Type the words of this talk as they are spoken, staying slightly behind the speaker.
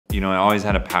You know, I always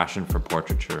had a passion for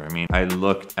portraiture. I mean, I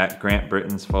looked at Grant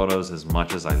Britton's photos as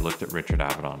much as I looked at Richard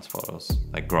Avedon's photos,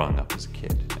 like growing up as a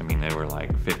kid. I mean, they were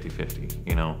like 50-50,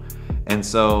 you know? And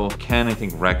so Ken, I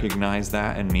think, recognized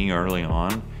that in me early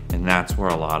on, and that's where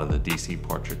a lot of the DC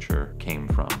portraiture came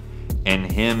from.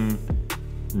 And him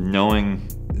knowing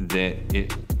that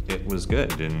it was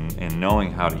good and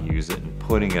knowing how to use it and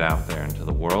putting it out there into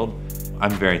the world,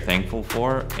 I'm very thankful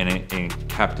for, and it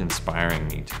kept inspiring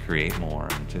me to create more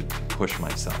and to push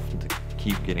myself and to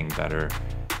keep getting better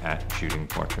at shooting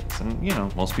portraits. And you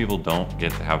know, most people don't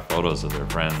get to have photos of their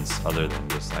friends other than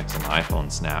just like some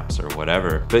iPhone snaps or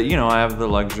whatever. But you know, I have the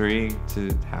luxury to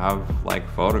have like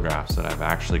photographs that I've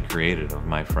actually created of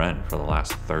my friend for the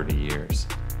last 30 years.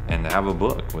 And to have a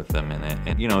book with them in it.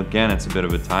 And you know, again, it's a bit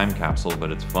of a time capsule,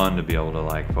 but it's fun to be able to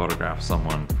like photograph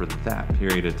someone for that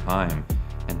period of time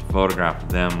and to photograph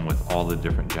them with all the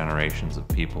different generations of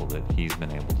people that he's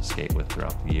been able to skate with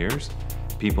throughout the years.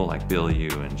 People like Bill Yu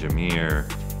and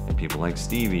Jameer and people like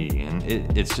Stevie, and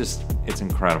it's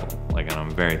incredible. Like, and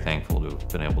I'm very thankful to have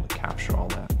been able to capture all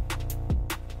that.